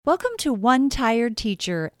Welcome to One Tired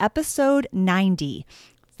Teacher, episode 90,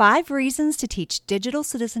 5 Reasons to Teach Digital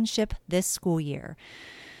Citizenship This School Year.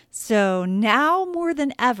 So now more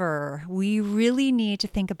than ever, we really need to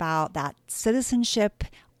think about that citizenship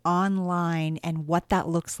online and what that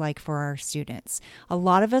looks like for our students. A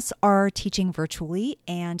lot of us are teaching virtually,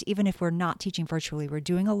 and even if we're not teaching virtually, we're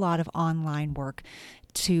doing a lot of online work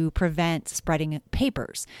to prevent spreading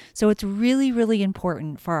papers. So it's really, really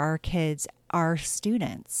important for our kids, our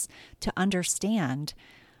students, to understand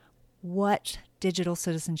what digital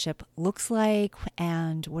citizenship looks like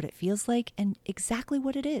and what it feels like and exactly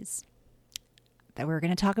what it is. That we're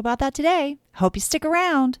going to talk about that today. Hope you stick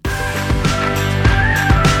around.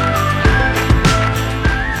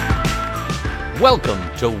 Welcome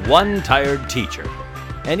to One Tired Teacher.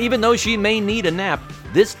 And even though she may need a nap,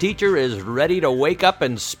 this teacher is ready to wake up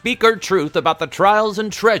and speak her truth about the trials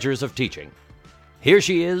and treasures of teaching. Here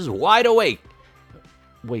she is, wide awake.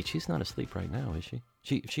 Wait, she's not asleep right now, is she?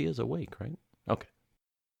 She is awake, right? Okay.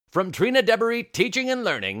 From Trina Debery Teaching and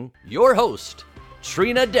Learning, your host,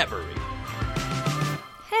 Trina Debery.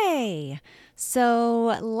 Hey,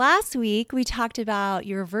 so last week we talked about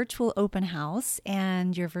your virtual open house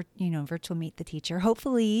and your virtual Meet the Teacher.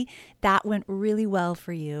 Hopefully that went really well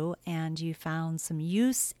for you and you found some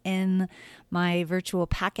use in my virtual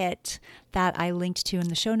packet that I linked to in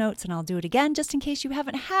the show notes, and I'll do it again just in case you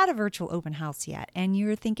haven't had a virtual open house yet and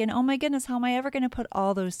you're thinking, oh my goodness, how am I ever going to put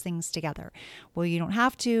all those things together? Well, you don't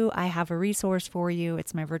have to. I have a resource for you.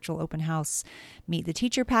 It's my virtual open house Meet the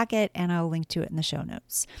Teacher packet, and I'll link to it in the show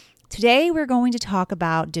notes. Today, we're going to talk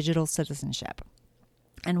about digital citizenship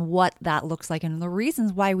and what that looks like and the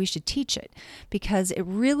reasons why we should teach it, because it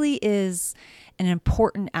really is an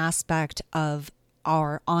important aspect of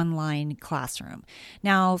our online classroom.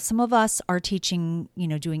 Now, some of us are teaching,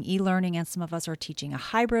 doing e-learning, and some of us are teaching a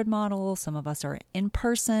hybrid model. Some of us are in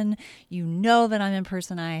person. You know that I'm in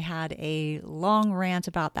person. I had a long rant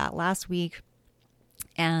about that last week,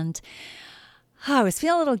 and I was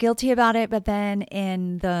feeling a little guilty about it, but then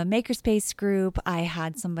in the Makerspace group, I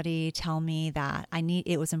had somebody tell me that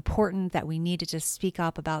it was important that we needed to speak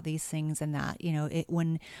up about these things, and that,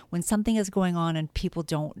 when something is going on and people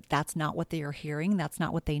that's not what they are hearing, that's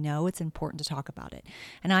not what they know, it's important to talk about it.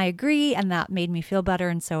 And I agree, and that made me feel better.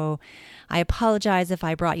 And so I apologize if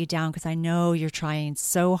I brought you down, because I know you're trying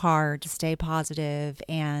so hard to stay positive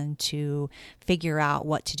and to figure out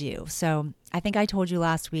what to do. So I think I told you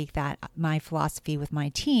last week that my philosophy with my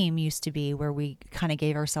team used to be where we kind of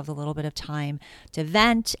gave ourselves a little bit of time to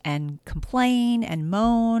vent and complain and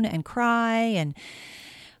moan and cry, and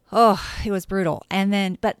it was brutal.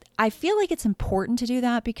 But I feel like it's important to do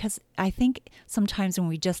that, because I think sometimes when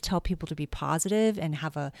we just tell people to be positive and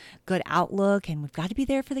have a good outlook and we've got to be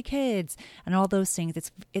there for the kids and all those things,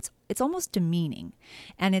 it's almost demeaning,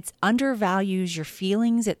 and it undervalues your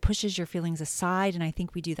feelings. It pushes your feelings aside. And I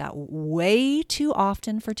think we do that way too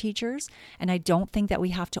often for teachers. And I don't think that we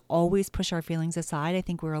have to always push our feelings aside. I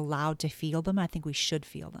think we're allowed to feel them. I think we should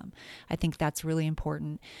feel them. I think that's really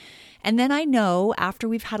important. And then I know after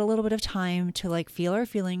we've had a little bit of time to feel our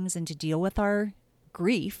feelings and to deal with our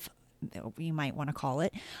grief, you might want to call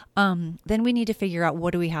it, then we need to figure out,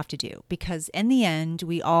 what do we have to do? Because in the end,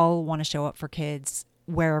 we all want to show up for kids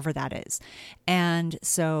wherever that is. And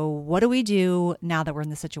so what do we do now that we're in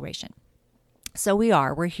the situation? So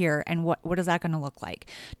we're here. And what is that going to look like?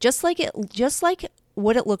 Just like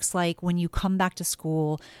what it looks like when you come back to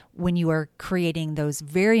school, when you are creating those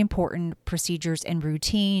very important procedures and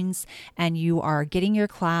routines, and you are getting your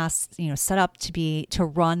class, set up to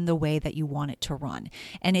run the way that you want it to run.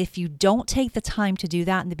 And if you don't take the time to do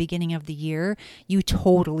that in the beginning of the year, you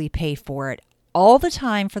totally pay for it all the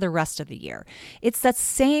time for the rest of the year. It's that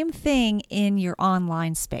same thing in your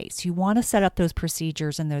online space. You want to set up those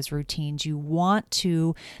procedures and those routines. You want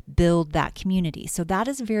to build that community. So that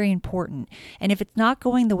is very important. And if it's not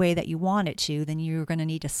going the way that you want it to, then you're going to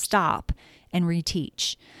need to stop and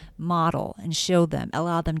reteach, model, and show them,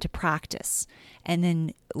 allow them to practice, and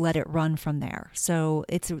then let it run from there. So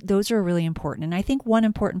those are really important. And I think one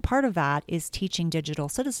important part of that is teaching digital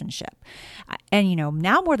citizenship. And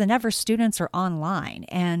now more than ever, students are online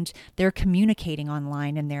and they're communicating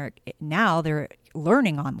online, and they're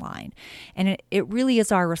learning online. And it really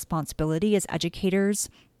is our responsibility as educators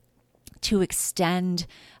to extend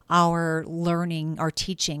our learning, our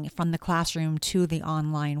teaching from the classroom to the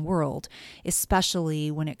online world,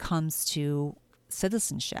 especially when it comes to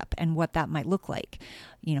citizenship and what that might look like,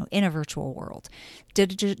 in a virtual world.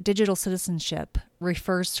 Digital citizenship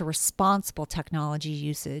refers to responsible technology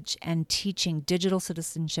usage, and teaching digital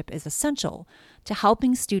citizenship is essential to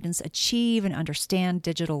helping students achieve and understand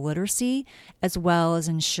digital literacy, as well as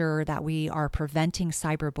ensure that we are preventing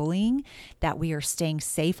cyberbullying, that we are staying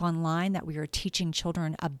safe online, that we are teaching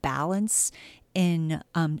children a balance in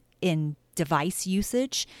device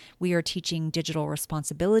usage. We are teaching digital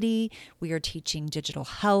responsibility. We are teaching digital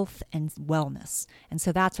health and wellness. And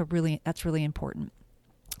so that's really important.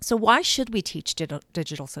 So why should we teach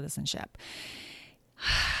digital citizenship?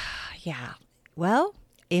 Yeah. Well,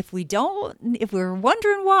 if we're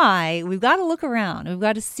wondering why, we've got to look around. We've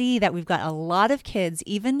got to see that we've got a lot of kids,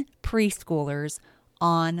 even preschoolers,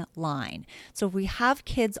 online. So if we have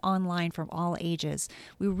kids online from all ages,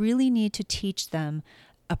 we really need to teach them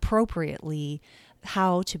appropriately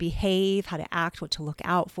how to behave, how to act, what to look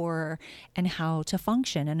out for, and how to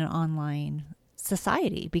function in an online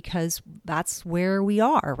society, because that's where we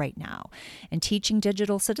are right now. And teaching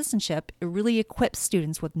digital citizenship, it really equips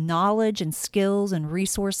students with knowledge and skills and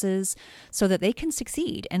resources so that they can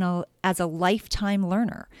succeed as a lifetime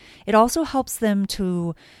learner. It also helps them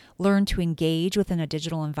to learn to engage within a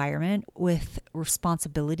digital environment with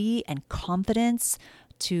responsibility and confidence,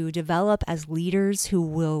 to develop as leaders who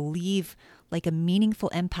will leave like a meaningful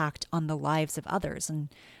impact on the lives of others. And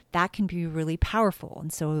that can be really powerful.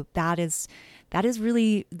 And so that is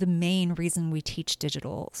really the main reason we teach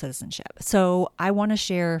digital citizenship. So I want to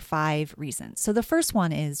share 5 reasons. So the first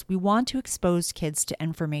one is we want to expose kids to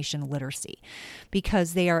information literacy,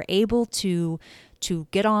 because they are able to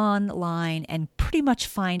get online and pretty much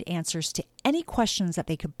find answers to any questions that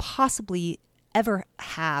they could possibly ever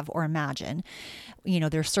have or imagine.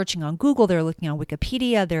 They're searching on Google, they're looking on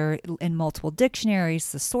Wikipedia, they're in multiple dictionaries,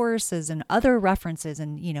 thesaurus, and other references,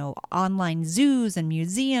 and, online zoos and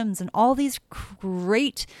museums and all these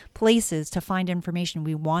great places to find information.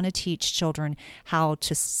 We want to teach children how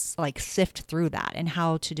to sift through that and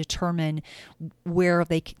how to determine where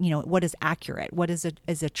they, what is accurate, what is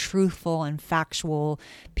a truthful and factual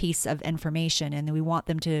piece of information. And then we want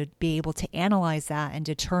them to be able to analyze that and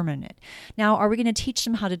determine it. Now, are we going to teach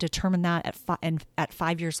them how to determine that at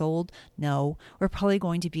 5 years old? No, we're probably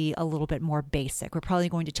going to be a little bit more basic. We're probably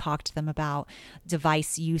going to talk to them about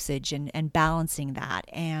device usage and balancing that,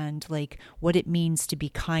 and like what it means to be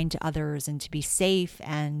kind to others and to be safe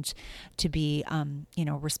and to be,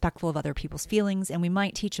 respectful of other people's feelings. And we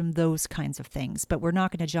might teach them those kinds of things, but we're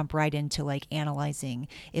not going to jump right into like analyzing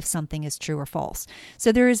if something is true or false.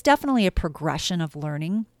 So there is definitely a progression of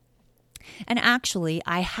learning. And actually,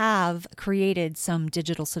 I have created some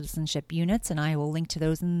digital citizenship units, and I will link to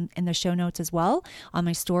those in the show notes as well on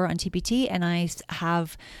my store on TPT. And I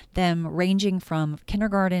have them ranging from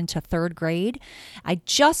kindergarten to 3rd grade. I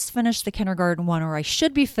just finished the kindergarten one, or I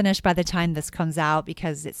should be finished by the time this comes out,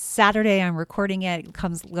 because it's Saturday. I'm recording it. It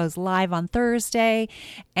goes live on Thursday,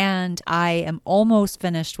 and I am almost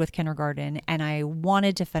finished with kindergarten. And I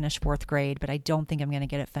wanted to finish 4th grade, but I don't think I'm going to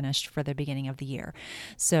get it finished for the beginning of the year.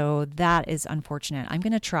 So that is unfortunate. I'm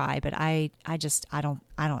going to try, but I don't.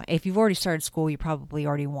 If you've already started school, you probably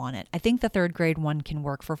already want it. I think the 3rd grade one can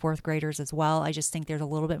work for 4th graders as well. I just think there's a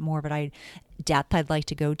little bit more depth I'd like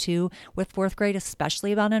to go to with 4th grade,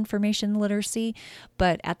 especially about information literacy.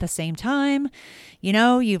 But at the same time, you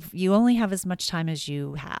only have as much time as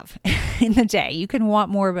you have in the day. You can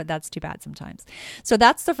want more, but that's too bad sometimes. So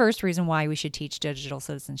that's the first reason why we should teach digital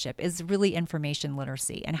citizenship, is really information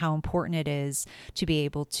literacy and how important it is to be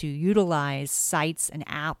able to utilize sites and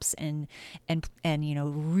apps and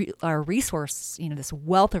our resource, this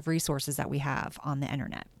wealth of resources that we have on the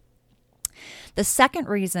internet. The second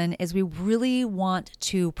reason is we really want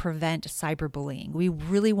to prevent cyberbullying. We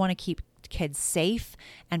really want to keep kids safe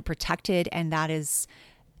and protected, and that is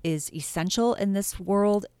essential in this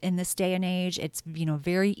world, in this day and age. It's,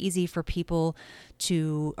 very easy for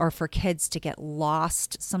for kids to get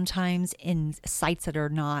lost sometimes in sites that are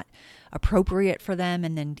not appropriate for them.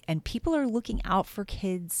 And people are looking out for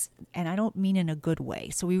kids, and I don't mean in a good way.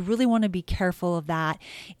 So we really want to be careful of that.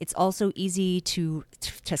 It's also easy to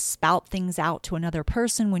spout things out to another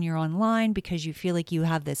person when you're online, because you feel like you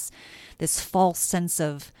have this false sense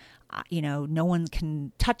of, no one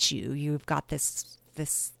can touch you. You've got this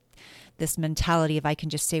mentality of, I can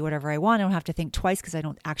just say whatever I want. I don't have to think twice because I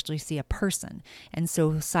don't actually see a person. And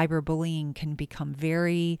so cyberbullying can become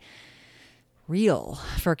very real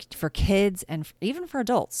for kids and even for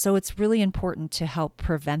adults. So it's really important to help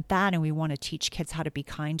prevent that. And we want to teach kids how to be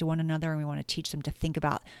kind to one another. And we want to teach them to think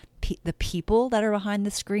about the people that are behind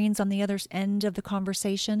the screens on the other end of the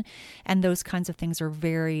conversation. And those kinds of things are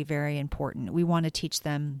very, very important. We want to teach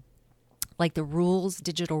them like the rules,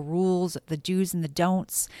 digital rules, the do's and the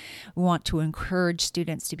don'ts. We want to encourage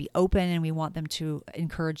students to be open, and we want them to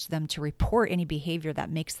encourage them to report any behavior that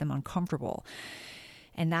makes them uncomfortable.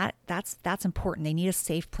 And that's important. They need a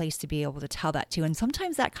safe place to be able to tell that to. And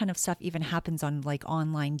sometimes that kind of stuff even happens on like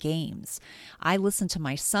online games. I listen to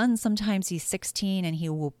my son. Sometimes he's 16 and he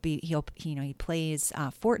plays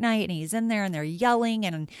Fortnite, and he's in there and they're yelling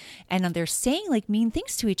and they're saying like mean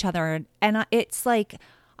things to each other. And it's like,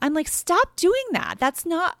 I'm like, stop doing that.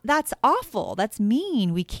 That's awful. That's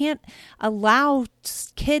mean. We can't allow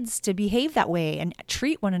kids to behave that way and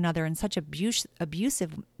treat one another in such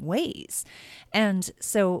abusive ways. And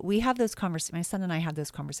so we have those conversations. My son and I have those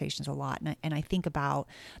conversations a lot. And I think about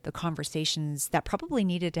the conversations that probably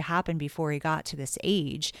needed to happen before he got to this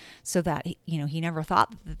age, so that, he never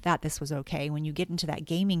thought that this was okay. When you get into that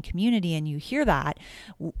gaming community and you hear that,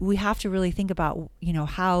 we have to really think about,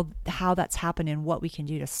 how that's happened and what we can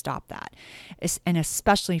do to stop that. And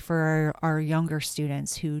especially for our younger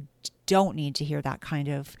students who don't need to hear that kind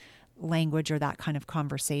of language or that kind of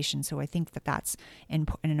conversation. So I think that that's an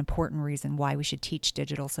important reason why we should teach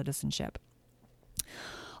digital citizenship.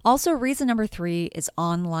 Also, reason number 3 is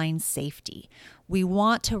online safety. We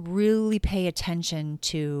want to really pay attention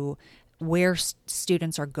to where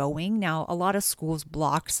students are going. Now, a lot of schools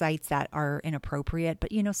block sites that are inappropriate,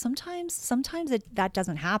 but sometimes that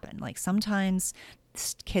doesn't happen. Like sometimes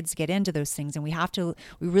kids get into those things, and we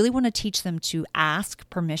really want to teach them to ask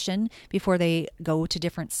permission before they go to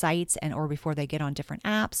different sites or before they get on different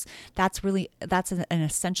apps. That's an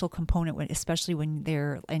essential component, especially when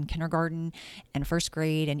they're in kindergarten and first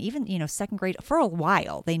grade and even, second grade. For a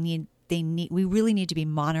while, we really need to be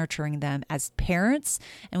monitoring them as parents,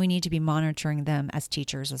 and we need to be monitoring them as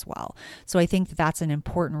teachers as well. So I think that's an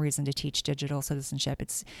important reason to teach digital citizenship.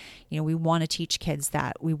 It's, we want to teach kids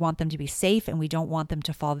that we want them to be safe, and we don't want them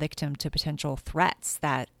to fall victim to potential threats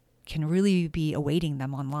that can really be awaiting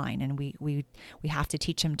them online. And we have to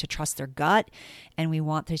teach them to trust their gut, and we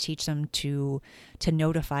want to teach them to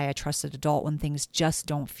notify a trusted adult when things just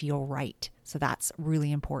don't feel right. So that's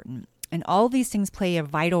really important. And all these things play a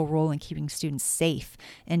vital role in keeping students safe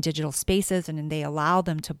in digital spaces, and they allow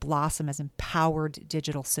them to blossom as empowered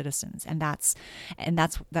digital citizens. And that's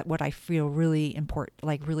what I feel really important,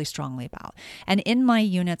 like really strongly about. And in my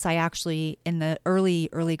units, I actually, in the early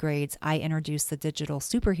grades, I introduced the digital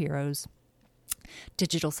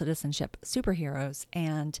citizenship superheroes.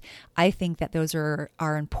 And I think that those are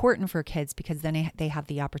important for kids, because then they have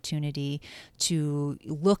the opportunity to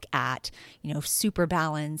look at, super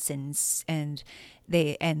balance and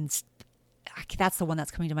that's the one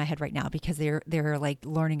that's coming to my head right now, because they're like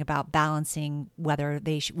learning about balancing whether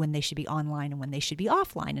when they should be online and when they should be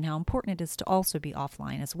offline, and how important it is to also be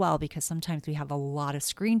offline as well, because sometimes we have a lot of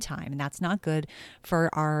screen time, and that's not good for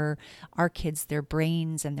our kids, their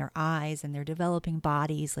brains and their eyes and their developing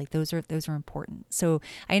bodies. Like those are important. So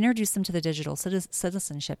I introduced them to the digital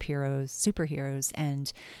citizenship superheroes,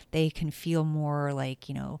 and they can feel more like,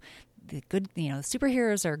 the good, the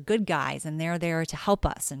superheroes are good guys, and they're there to help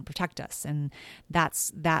us and protect us. And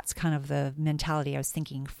that's kind of the mentality I was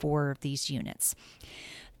thinking for these units.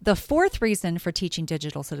 The 4th reason for teaching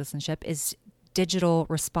digital citizenship is digital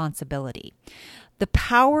responsibility. The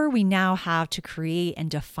power we now have to create and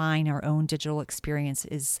define our own digital experience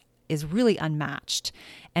is really unmatched.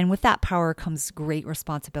 And with that power comes great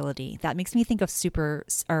responsibility. That makes me think of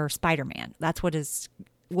Spider-Man. That's what is.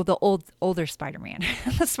 Well, the older Spider-Man,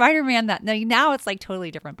 the Spider-Man that now it's like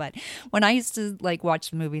totally different. But when I used to like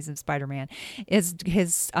watch movies of Spider-Man, is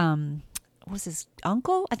his was his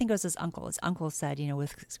uncle? I think it was his uncle. His uncle said,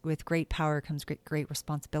 with great power comes great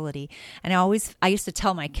responsibility. And I used to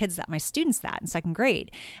tell my kids that, my students that in 2nd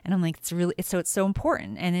grade. And I'm like, it's so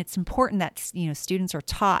important. And it's important that, students are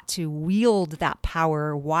taught to wield that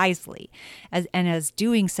power wisely, as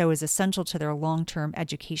doing so is essential to their long-term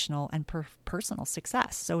educational and personal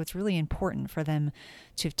success. So it's really important for them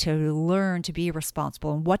to learn to be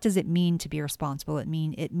responsible. And what does it mean to be responsible? It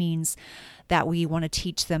means that we want to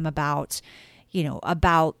teach them about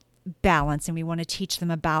balance, and we want to teach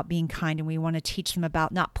them about being kind, and we want to teach them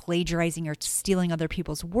about not plagiarizing or stealing other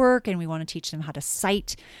people's work, and we want to teach them how to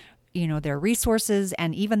cite their resources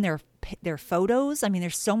and even their photos. I mean,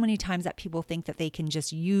 there's so many times that people think that they can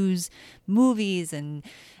just use movies and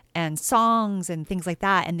songs and things like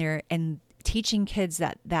that, and teaching kids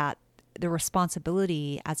that the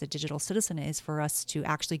responsibility as a digital citizen is for us to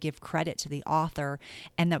actually give credit to the author,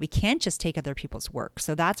 and that we can't just take other people's work.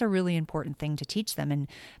 So that's a really important thing to teach them,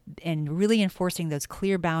 and really enforcing those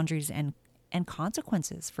clear boundaries and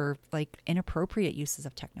consequences for like inappropriate uses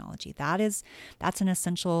of technology. That's an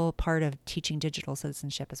essential part of teaching digital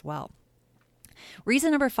citizenship as well.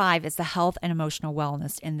 Reason number 5 is the health and emotional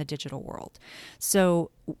wellness in the digital world.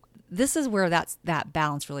 So this is where that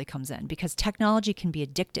balance really comes in, because technology can be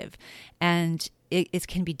addictive and it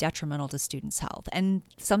can be detrimental to students' health. And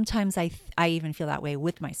sometimes I even feel that way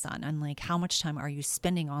with my son. I'm like, how much time are you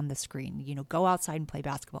spending on the screen? Go outside and play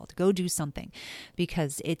basketball, to go do something,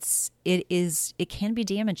 because it can be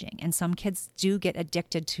damaging. And some kids do get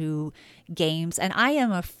addicted to games. And I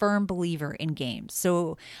am a firm believer in games.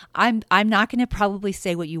 So I'm not going to probably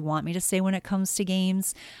say what you want me to say when it comes to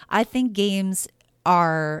games. I think games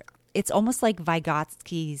it's almost like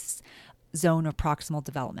Vygotsky's zone of proximal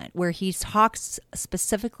development, where he talks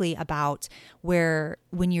specifically about where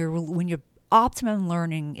when your optimum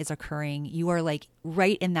learning is occurring, you are like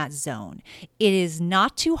right in that zone. It is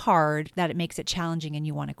not too hard that it makes it challenging and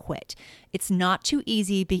you want to quit. It's not too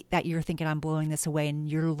easy that you're thinking, I'm blowing this away, and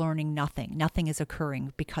you're learning nothing. Nothing is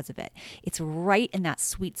occurring because of it. It's right in that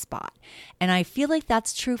sweet spot. And I feel like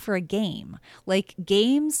that's true for a game. Like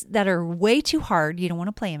games that are way too hard, you don't want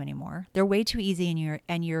to play them anymore. They're way too easy,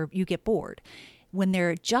 and you get bored. When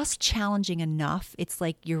they're just challenging enough, it's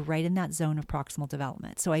like you're right in that zone of proximal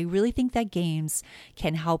development. So I really think that games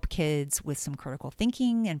can help kids with some critical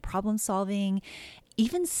thinking and problem solving,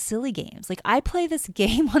 even silly games. Like I play this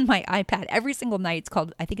game on my iPad every single night. It's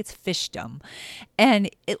called, I think it's Fishdom. And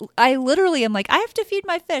I literally am like, I have to feed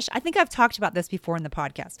my fish. I think I've talked about this before in the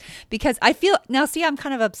podcast, because I feel, now see, I'm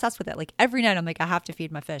kind of obsessed with it. Like every night I'm like, I have to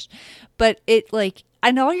feed my fish. But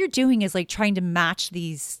and all you're doing is like trying to match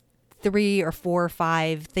these 3 or 4 or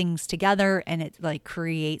 5 things together, and it like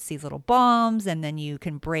creates these little bombs, and then you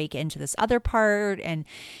can break into this other part, and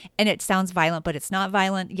it sounds violent, but it's not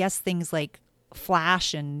violent. Yes, things like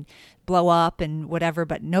flash and blow up and whatever,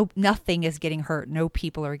 but nothing is getting hurt. No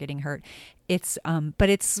people are getting hurt. It's but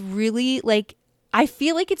it's really like, I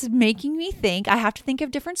feel like it's making me think. I have to think of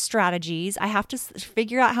different strategies. I have to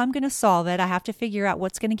figure out how I'm going to solve it. I have to figure out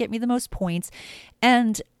what's going to get me the most points.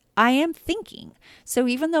 And I am thinking. So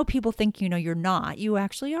even though people think, you're not, you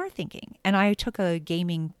actually are thinking. And I took a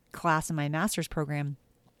gaming class in my master's program,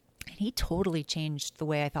 and he totally changed the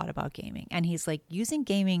way I thought about gaming. And he's like, using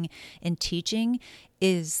gaming in teaching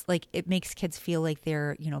is like, it makes kids feel like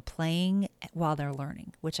they're, playing while they're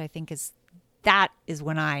learning, which I think that is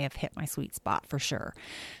when I have hit my sweet spot for sure.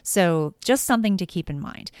 So just something to keep in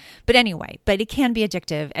mind. But anyway, it can be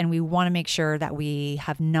addictive, and we want to make sure that we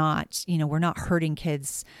have not, we're not hurting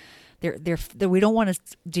kids. We don't want to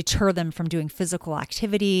deter them from doing physical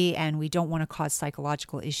activity, and we don't want to cause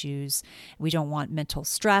psychological issues. We don't want mental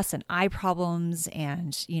stress and eye problems,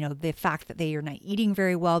 and the fact that they are not eating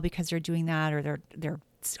very well because they're doing that, or they're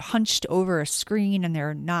hunched over a screen and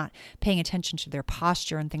they're not paying attention to their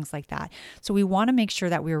posture and things like that. So we want to make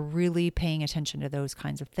sure that we're really paying attention to those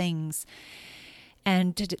kinds of things.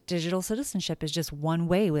 And digital citizenship is just one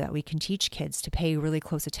way that we can teach kids to pay really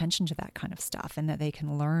close attention to that kind of stuff, and that they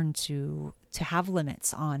can learn to have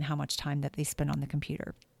limits on how much time that they spend on the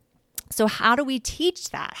computer. So how do we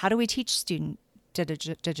teach that? How do we teach student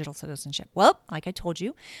digital citizenship? Well, like I told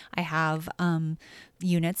you, I have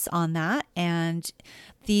units on that, and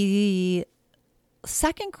the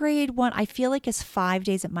second grade one I feel like is 5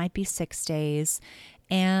 days. It might be 6 days.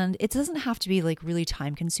 And it doesn't have to be like really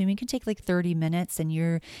time consuming. It can take like 30 minutes, and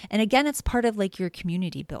again, it's part of like your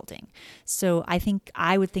community building. So I think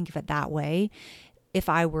I would think of it that way. If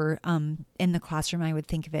I were in the classroom, I would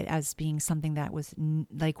think of it as being something that was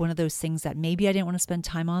like one of those things that maybe I didn't want to spend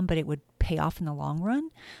time on, but it would pay off in the long run.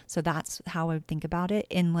 So that's how I would think about it.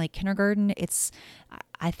 In like kindergarten,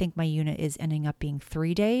 I think my unit is ending up being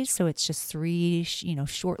 3 days. So it's just 3,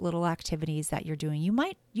 short little activities that you're doing.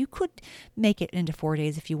 You could make it into 4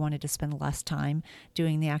 days if you wanted to spend less time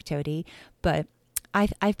doing the activity, but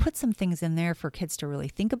I've put some things in there for kids to really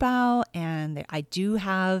think about, and I do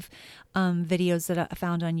have videos that I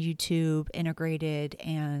found on YouTube integrated,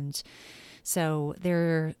 and so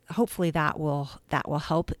hopefully that will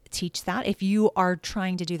help teach that. If you are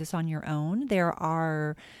trying to do this on your own, there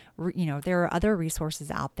are other resources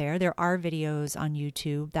out there. There are videos on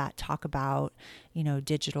YouTube that talk about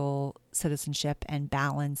digital citizenship and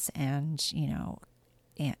balance and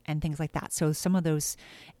and things like that. So some of those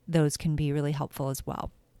can be really helpful as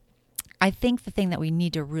well. I think the thing that we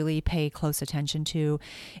need to really pay close attention to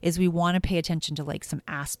is we want to pay attention to like some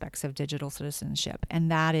aspects of digital citizenship.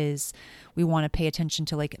 And that is, we want to pay attention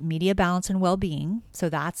to like media balance and well-being. So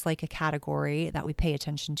that's like a category that we pay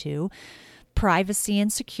attention to. Privacy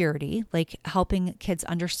and security, like helping kids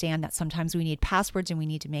understand that sometimes we need passwords and we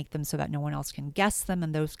need to make them so that no one else can guess them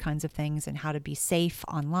and those kinds of things, and how to be safe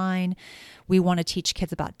online. We want to teach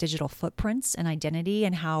kids about digital footprints and identity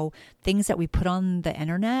and how things that we put on the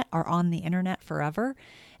internet are on the internet forever.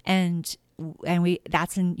 And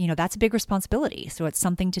that's a big responsibility. So it's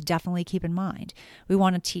something to definitely keep in mind. We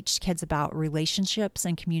want to teach kids about relationships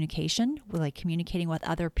and communication, like communicating with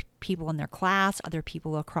other people in their class, other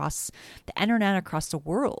people across the internet, across the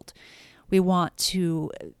world. We want to,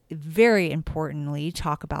 very importantly,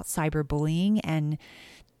 talk about cyberbullying and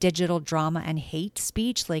digital drama and hate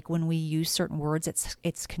speech. Like when we use certain words,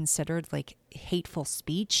 it's considered like hateful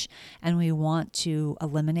speech, and we want to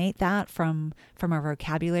eliminate that from our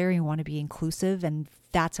vocabulary. We want to be inclusive, and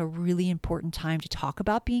that's a really important time to talk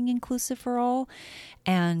about being inclusive for all,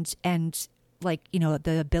 and like,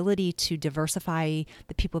 the ability to diversify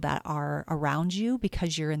the people that are around you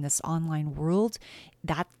because you're in this online world,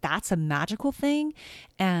 that's a magical thing.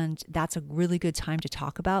 And that's a really good time to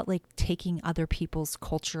talk about like taking other people's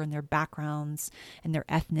culture and their backgrounds and their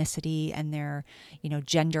ethnicity and their,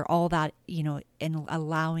 gender, all that, and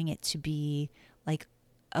allowing it to be like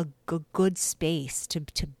a good space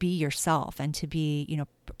to be yourself and to be,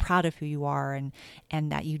 proud of who you are and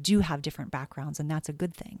that you do have different backgrounds, and that's a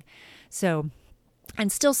good thing. So, and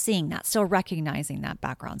still seeing that, still recognizing that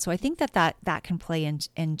background. So I think that can play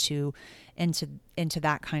into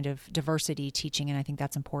that kind of diversity teaching, and I think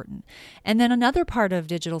that's important. And then another part of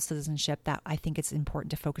digital citizenship that I think it's important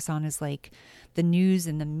to focus on is like the news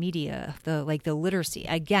and the media, the literacy.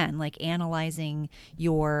 Again, like analyzing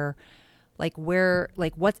your like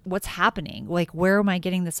what's happening, like where am I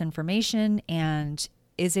getting this information, and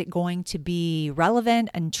is it going to be relevant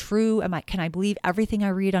and true? Can I believe everything I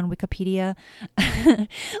read on Wikipedia?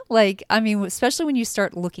 Especially when you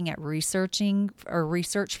start looking at research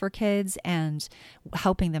for kids and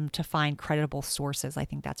helping them to find credible sources, I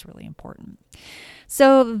think that's really important.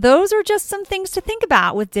 So those are just some things to think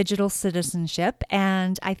about with digital citizenship.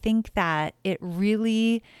 And I think that it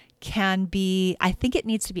really I think it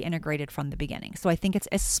needs to be integrated from the beginning. So I think it's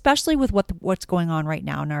especially with what's going on right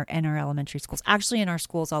now in our elementary schools, actually in our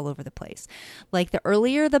schools all over the place. Like the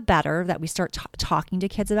earlier, the better that we start talking to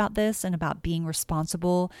kids about this and about being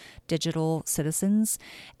responsible digital citizens.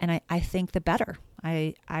 And I think the better.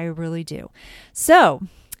 I really do. So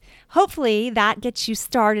hopefully that gets you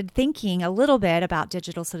started thinking a little bit about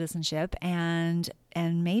digital citizenship, and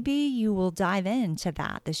maybe you will dive into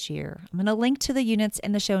that this year. I'm going to link to the units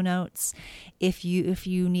in the show notes if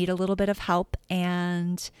you need a little bit of help,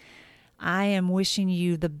 and I am wishing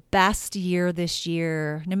you the best year this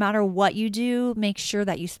year. No matter what you do, make sure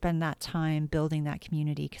that you spend that time building that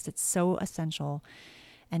community, because it's so essential,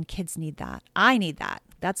 and kids need that. I need that.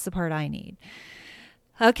 That's the part I need.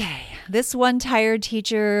 Okay, this one tired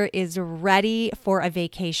teacher is ready for a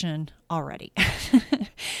vacation already.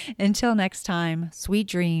 Until next time, sweet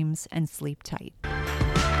dreams and sleep tight.